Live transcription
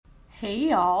Hey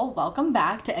y'all, welcome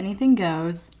back to Anything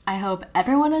Goes. I hope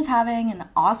everyone is having an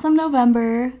awesome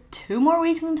November. 2 more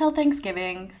weeks until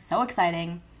Thanksgiving. So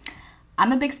exciting.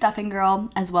 I'm a big stuffing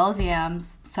girl as well as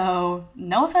yams, so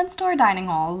no offense to our dining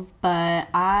halls, but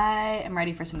I am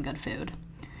ready for some good food.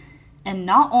 And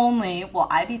not only will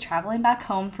I be traveling back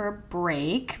home for a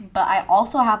break, but I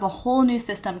also have a whole new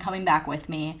system coming back with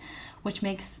me, which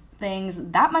makes things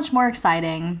that much more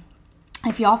exciting.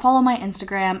 If y'all follow my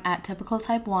Instagram at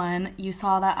typicaltype1, you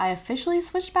saw that I officially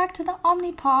switched back to the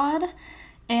Omnipod,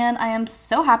 and I am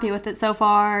so happy with it so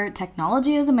far.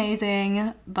 Technology is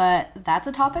amazing, but that's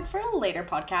a topic for a later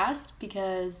podcast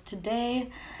because today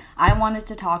I wanted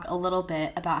to talk a little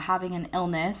bit about having an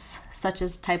illness such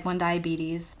as type 1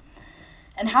 diabetes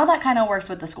and how that kind of works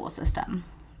with the school system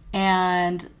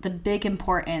and the big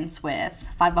importance with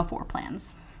 504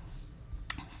 plans.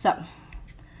 So,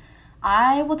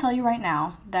 I will tell you right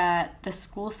now that the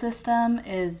school system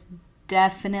is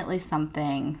definitely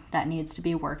something that needs to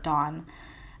be worked on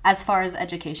as far as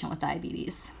education with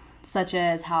diabetes, such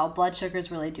as how blood sugars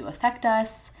really do affect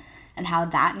us and how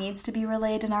that needs to be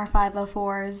relayed in our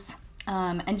 504s,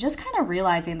 and just kind of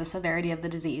realizing the severity of the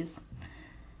disease.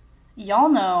 Y'all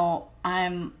know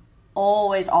I'm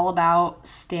always all about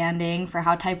standing for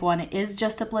how type 1 is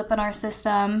just a blip in our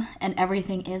system and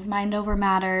everything is mind over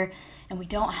matter and we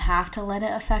don't have to let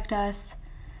it affect us.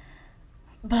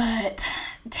 But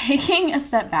taking a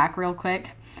step back real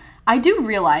quick, I do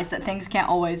realize that things can't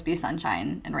always be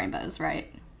sunshine and rainbows, right?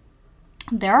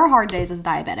 There are hard days as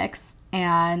diabetics,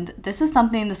 and this is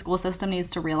something the school system needs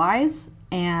to realize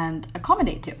and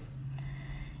accommodate to.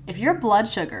 If your blood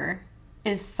sugar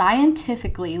is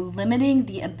scientifically limiting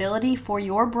the ability for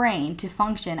your brain to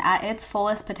function at its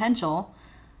fullest potential,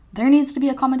 there needs to be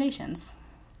accommodations.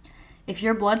 If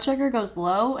your blood sugar goes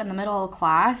low in the middle of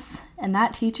class and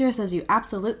that teacher says you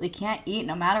absolutely can't eat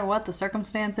no matter what the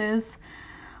circumstances,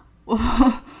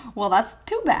 well, that's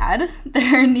too bad.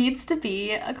 There needs to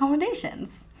be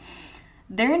accommodations.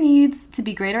 There needs to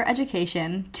be greater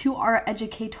education to our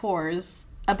educators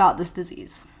about this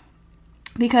disease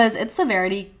because its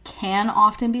severity can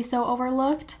often be so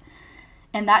overlooked,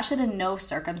 and that should in no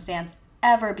circumstance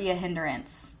ever be a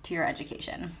hindrance to your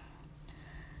education.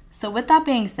 So with that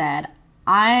being said,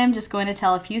 I'm just going to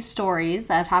tell a few stories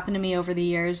that have happened to me over the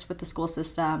years with the school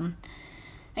system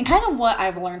and kind of what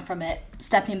I've learned from it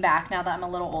stepping back now that I'm a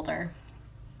little older.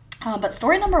 But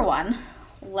story number 1,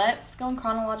 let's go in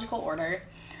chronological order.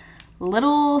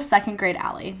 Little second grade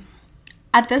Allie.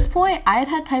 At this point, I had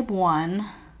had type 1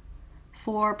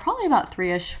 for probably about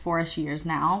 3-ish, 4-ish years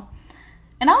now,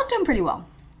 and I was doing pretty well.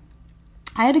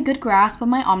 I had a good grasp of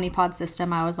my Omnipod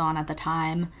system I was on at the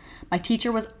time. My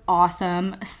teacher was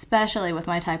awesome, especially with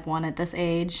my type 1 at this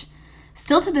age.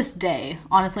 Still to this day,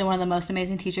 honestly, one of the most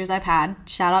amazing teachers I've had.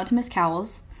 Shout out to Miss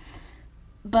Cowles.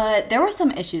 But there were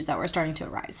some issues that were starting to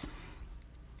arise.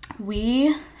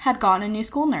 We had gotten a new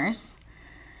school nurse,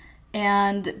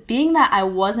 and being that I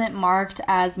wasn't marked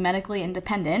as medically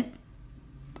independent,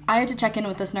 I had to check in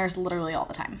with this nurse literally all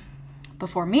the time.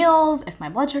 Before meals, if my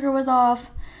blood sugar was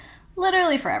off,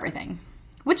 literally for everything,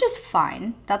 which is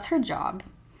fine. That's her job.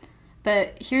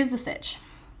 But here's the sitch.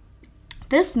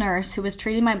 This nurse who was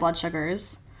treating my blood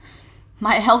sugars,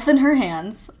 my health in her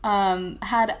hands,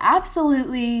 had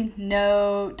absolutely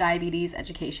no diabetes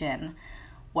education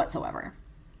whatsoever.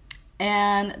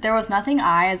 And there was nothing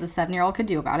I, as a 7-year-old, could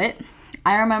do about it.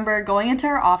 I remember going into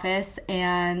her office,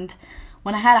 and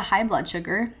when I had a high blood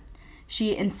sugar,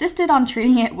 she insisted on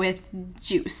treating it with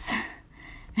juice.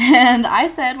 And I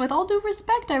said, with all due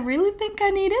respect, I really think I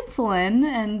need insulin.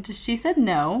 And she said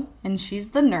no, and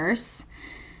she's the nurse,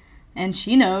 and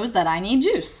she knows that I need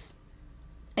juice.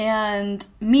 And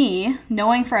me,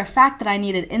 knowing for a fact that I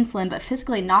needed insulin, but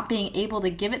physically not being able to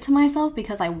give it to myself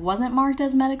because I wasn't marked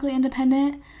as medically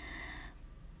independent,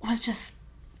 was just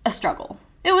a struggle.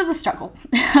 It was a struggle.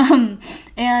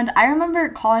 And I remember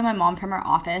calling my mom from her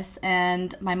office,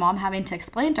 and my mom having to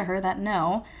explain to her that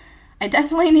no, I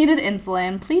definitely needed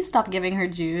insulin. Please stop giving her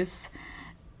juice.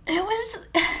 It was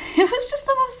just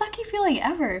the most sucky feeling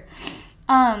ever.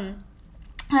 I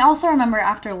also remember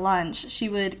after lunch, she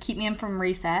would keep me in from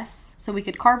recess so we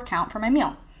could carb count for my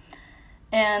meal.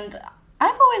 And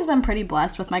I've always been pretty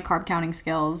blessed with my carb counting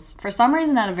skills. For some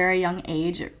reason, at a very young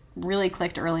age, it really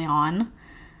clicked early on.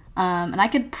 And I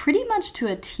could pretty much to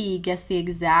a T guess the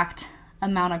exact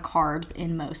amount of carbs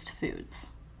in most foods,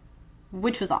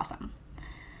 which was awesome.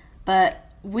 But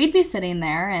we'd be sitting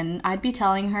there and I'd be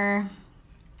telling her,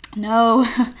 no,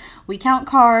 we count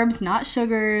carbs, not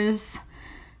sugars.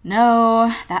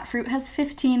 No, that fruit has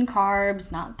 15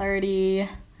 carbs, not 30.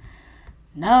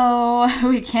 no,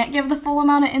 we can't give the full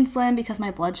amount of insulin because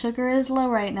my blood sugar is low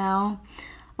right now.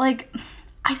 Like,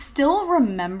 I still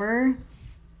remember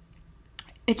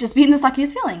it just being the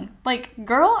suckiest feeling. Like,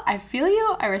 girl, I feel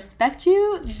you. I respect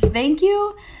you. Thank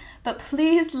you. But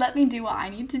please let me do what I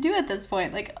need to do at this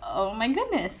point. Like, oh my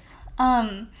goodness.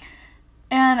 And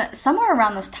somewhere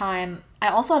around this time, I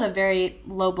also had a very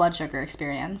low blood sugar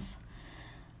experience.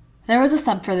 There was a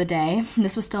sub for the day.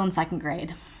 This was still in second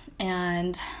grade.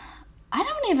 And I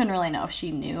don't even really know if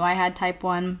she knew I had type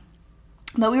 1.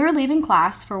 But we were leaving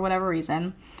class for whatever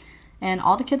reason. And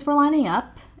all the kids were lining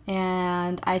up.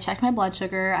 And I checked my blood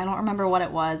sugar. I don't remember what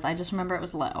it was. I just remember it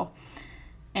was low.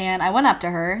 And I went up to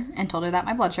her and told her that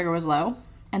my blood sugar was low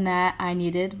and that I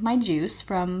needed my juice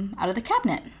from out of the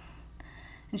cabinet.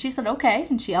 And she said, okay.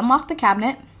 And she unlocked the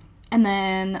cabinet and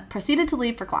then proceeded to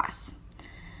leave for class.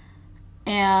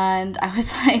 And I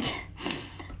was like,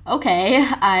 okay,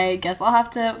 I guess I'll have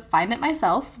to find it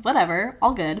myself. Whatever,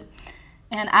 all good.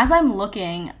 And as I'm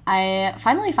looking, I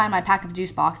finally find my pack of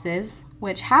juice boxes,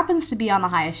 which happens to be on the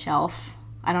highest shelf.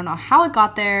 I don't know how it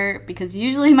got there because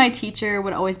usually my teacher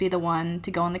would always be the one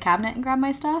to go in the cabinet and grab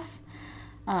my stuff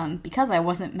because I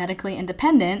wasn't medically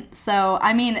independent. So,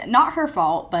 I mean, not her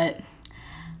fault, but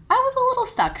I was a little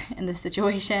stuck in this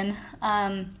situation.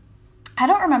 I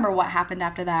don't remember what happened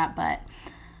after that, but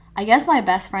I guess my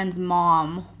best friend's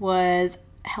mom was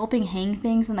helping hang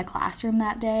things in the classroom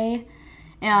that day,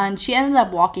 and she ended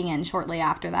up walking in shortly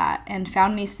after that and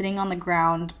found me sitting on the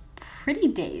ground pretty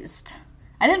dazed.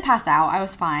 I didn't pass out. I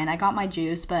was fine. I got my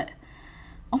juice, but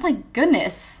oh my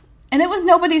goodness. And it was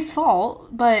nobody's fault,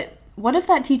 but what if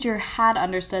that teacher had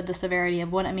understood the severity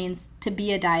of what it means to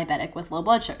be a diabetic with low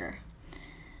blood sugar?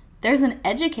 There's an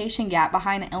education gap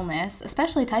behind illness,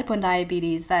 especially type 1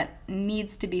 diabetes, that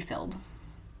needs to be filled.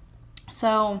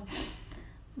 So,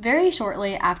 very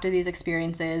shortly after these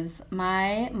experiences,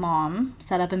 my mom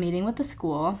set up a meeting with the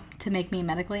school to make me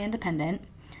medically independent,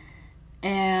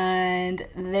 and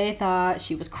they thought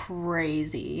she was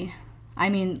crazy. I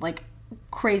mean, like,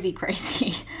 crazy.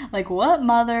 Like, what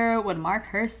mother would mark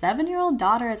her 7-year-old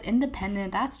daughter as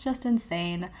independent? That's just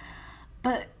insane.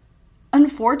 But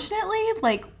unfortunately,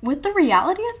 like, with the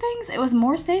reality of things, it was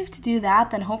more safe to do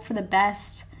that than hope for the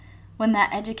best when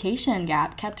that education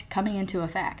gap kept coming into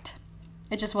effect.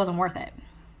 It just wasn't worth it.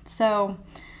 So,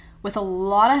 with a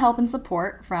lot of help and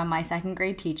support from my second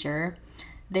grade teacher,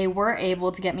 they were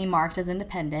able to get me marked as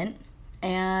independent,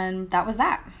 and that was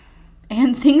that.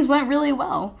 And things went really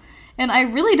well. And I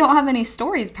really don't have any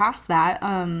stories past that,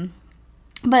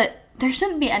 but there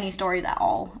shouldn't be any stories at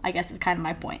all, I guess is kind of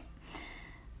my point.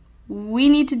 We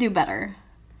need to do better.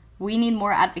 We need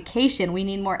more advocacy. We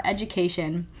need more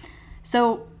education.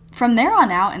 So from there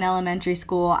on out in elementary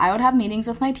school, I would have meetings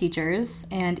with my teachers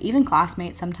and even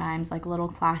classmates sometimes, like little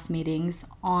class meetings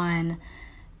on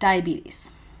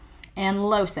diabetes and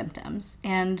low symptoms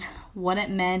and what it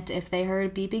meant if they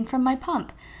heard beeping from my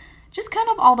pump. Just kind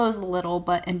of all those little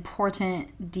but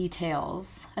important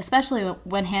details, especially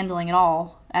when handling it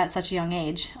all at such a young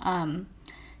age.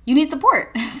 You need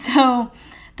support. So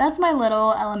that's my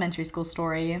little elementary school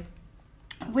story,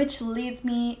 which leads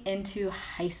me into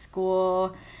high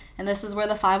school. And this is where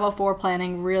the 504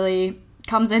 planning really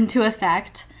comes into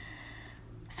effect.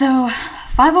 So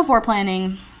 504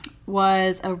 planning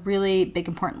was a really big,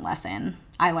 important lesson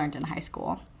I learned in high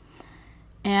school.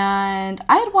 And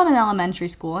I had one in elementary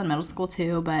school and middle school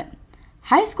too, but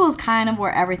high school is kind of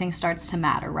where everything starts to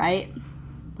matter, right?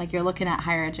 Like you're looking at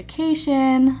higher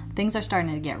education, things are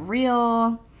starting to get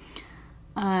real.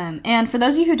 And for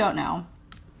those of you who don't know,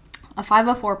 a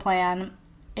 504 plan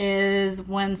is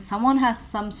when someone has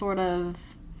some sort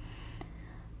of,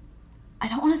 I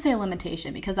don't want to say a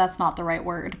limitation because that's not the right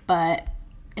word, but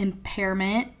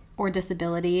impairment or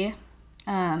disability.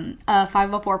 A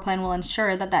 504 plan will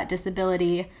ensure that that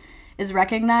disability is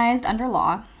recognized under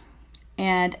law,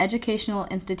 and educational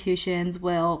institutions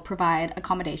will provide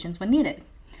accommodations when needed.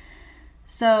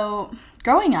 So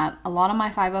growing up, a lot of my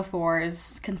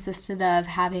 504s consisted of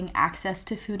having access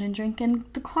to food and drink in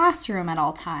the classroom at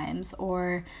all times,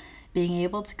 or being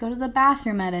able to go to the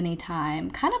bathroom at any time,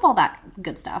 kind of all that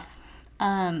good stuff.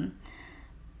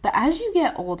 But as you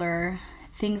get older,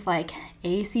 things like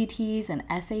ACTs and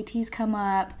SATs come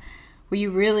up where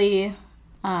you really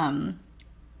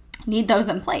need those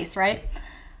in place, right?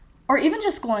 Or even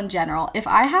just school in general. If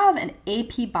I have an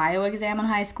AP bio exam in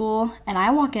high school and I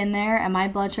walk in there and my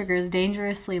blood sugar is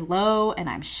dangerously low and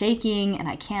I'm shaking and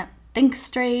I can't think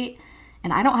straight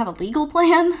and I don't have a legal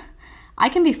plan, I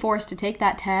can be forced to take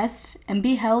that test and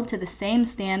be held to the same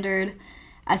standard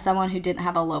as someone who didn't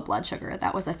have a low blood sugar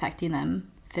that was affecting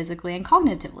them physically and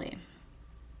cognitively.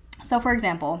 So for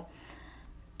example,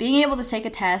 being able to take a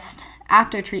test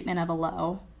after treatment of a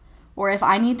low, or if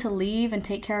I need to leave and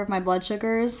take care of my blood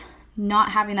sugars,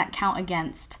 not having that count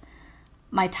against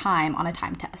my time on a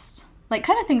time test. Like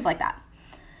kind of things like that.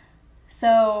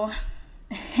 So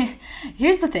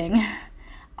here's the thing.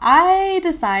 I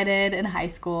decided in high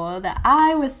school that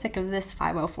I was sick of this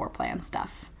 504 plan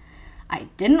stuff. I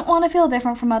didn't want to feel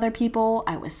different from other people.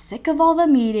 I was sick of all the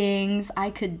meetings. I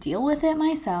could deal with it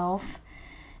myself.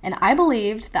 And I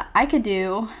believed that I could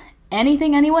do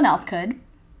anything anyone else could.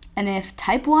 And if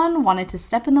type 1 wanted to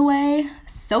step in the way,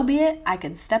 so be it. I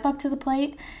could step up to the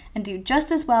plate and do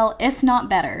just as well, if not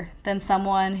better, than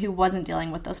someone who wasn't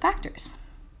dealing with those factors.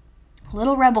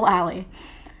 Little Rebel Allie.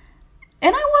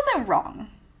 And I wasn't wrong.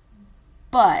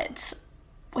 But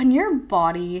when your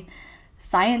body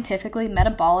scientifically,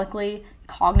 metabolically,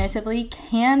 cognitively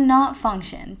cannot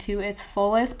function to its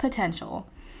fullest potential,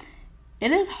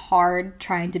 it is hard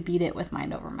trying to beat it with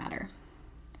mind over matter.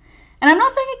 And I'm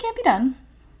not saying it can't be done,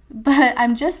 but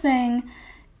I'm just saying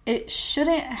it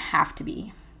shouldn't have to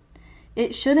be.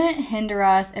 It shouldn't hinder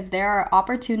us if there are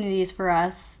opportunities for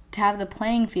us to have the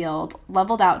playing field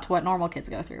leveled out to what normal kids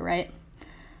go through, right?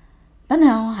 But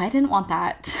no, I didn't want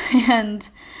that. And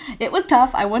it was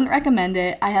tough. I wouldn't recommend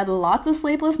it. I had lots of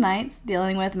sleepless nights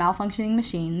dealing with malfunctioning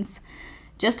machines,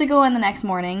 just to go in the next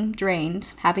morning,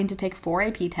 drained, having to take 4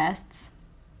 AP tests.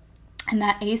 And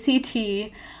that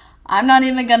ACT, I'm not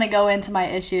even going to go into my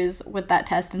issues with that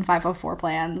test in 504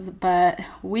 plans, but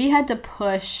we had to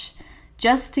push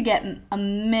just to get a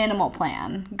minimal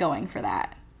plan going for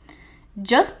that.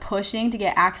 Just pushing to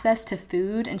get access to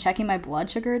food and checking my blood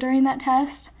sugar during that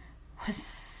test was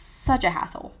such a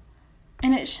hassle.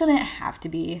 And it shouldn't have to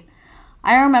be.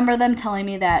 I remember them telling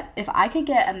me that if I could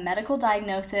get a medical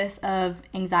diagnosis of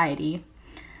anxiety,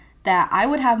 that I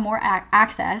would have more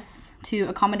access to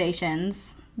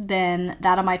accommodations than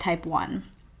that of my type 1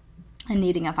 and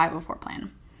needing a 504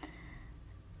 plan.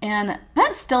 And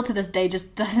that still to this day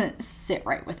just doesn't sit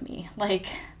right with me. Like,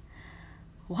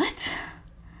 what?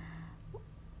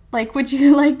 Like, would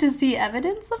you like to see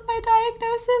evidence of my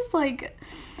diagnosis? Like,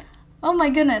 oh my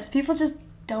goodness, people just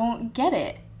don't get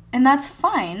it. And that's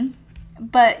fine,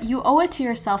 but you owe it to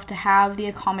yourself to have the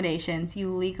accommodations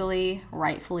you legally,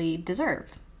 rightfully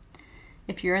deserve.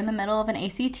 If you're in the middle of an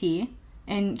ACT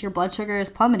and your blood sugar is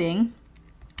plummeting,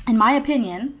 in my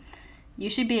opinion, you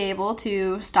should be able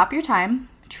to stop your time,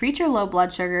 treat your low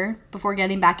blood sugar before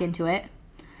getting back into it.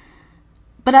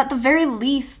 But at the very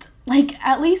least,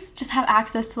 at least just have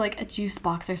access to a juice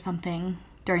box or something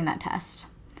during that test.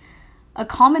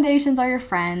 Accommodations are your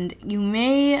friend. You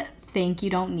may think you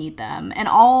don't need them, and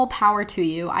all power to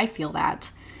you. I feel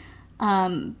that.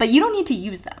 But you don't need to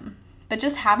use them. But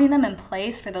just having them in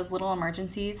place for those little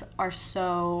emergencies are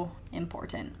so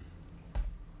important.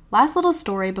 Last little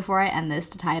story before I end this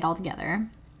to tie it all together.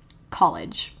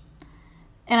 College.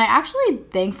 And I actually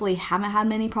thankfully haven't had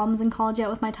many problems in college yet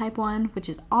with my type 1, which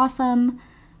is awesome.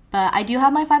 But I do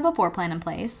have my 504 plan in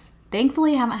place.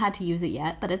 Thankfully, I haven't had to use it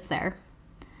yet, but it's there.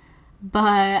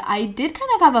 But I did kind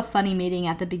of have a funny meeting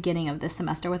at the beginning of this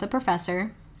semester with a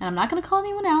professor, and I'm not going to call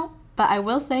anyone out, but I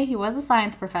will say he was a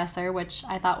science professor, which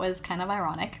I thought was kind of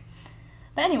ironic.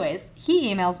 But anyways,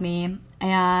 he emails me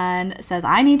and says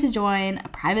I need to join a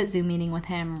private Zoom meeting with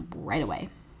him right away.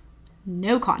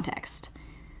 No context.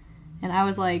 And I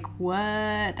was like,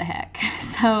 what the heck?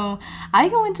 So I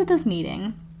go into this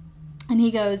meeting, and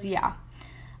he goes, yeah,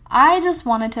 I just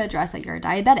wanted to address that you're a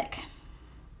diabetic.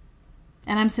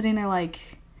 And I'm sitting there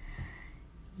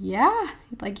yeah,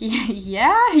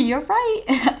 yeah, you're right.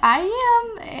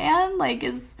 I am. And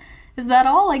is that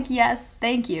all? Yes,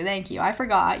 thank you. I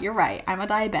forgot. You're right. I'm a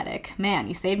diabetic. Man,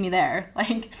 you saved me there.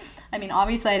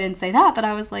 Obviously I didn't say that, but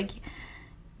I was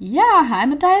yeah,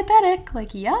 I'm a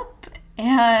diabetic. Yep.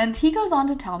 And he goes on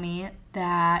to tell me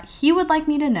that he would like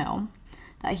me to know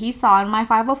that he saw in my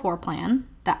 504 plan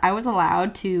that I was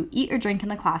allowed to eat or drink in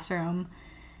the classroom,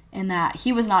 and that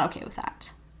he was not okay with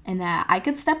that, and that I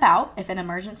could step out if an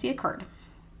emergency occurred.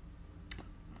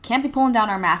 Can't be pulling down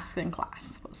our masks in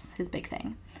class was his big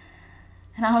thing.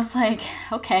 And I was like,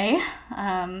 okay.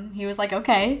 He was like,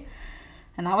 okay.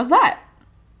 And that was that.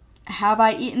 Have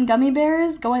I eaten gummy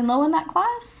bears going low in that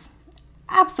class?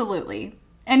 Absolutely.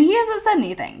 And he hasn't said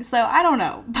anything, so I don't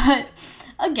know. But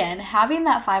again, having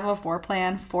that 504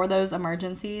 plan for those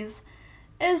emergencies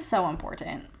is so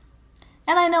important.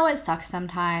 And I know it sucks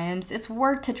sometimes. It's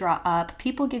work to draw up.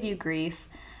 People give you grief.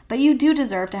 But you do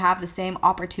deserve to have the same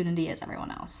opportunity as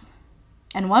everyone else.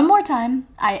 And one more time,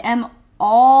 I am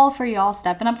all for y'all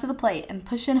stepping up to the plate and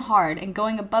pushing hard and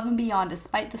going above and beyond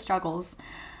despite the struggles.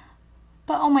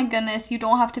 But oh my goodness, you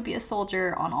don't have to be a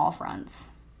soldier on all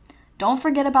fronts. Don't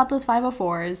forget about those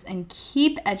 504s and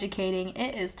keep educating.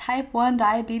 It is Type 1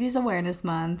 Diabetes Awareness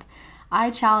Month.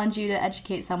 I challenge you to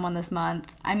educate someone this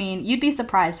month. I mean, you'd be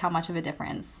surprised how much of a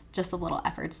difference just the little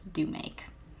efforts do make.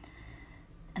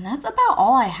 And that's about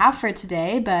all I have for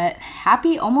today, but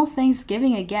happy almost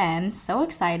Thanksgiving again. So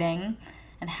exciting.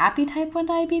 And happy Type 1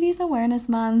 Diabetes Awareness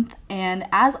Month. And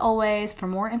as always, for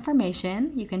more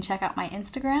information, you can check out my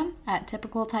Instagram at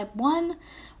typicaltype1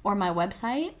 or my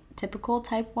website,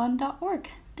 typicaltype1.org.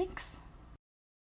 Thanks.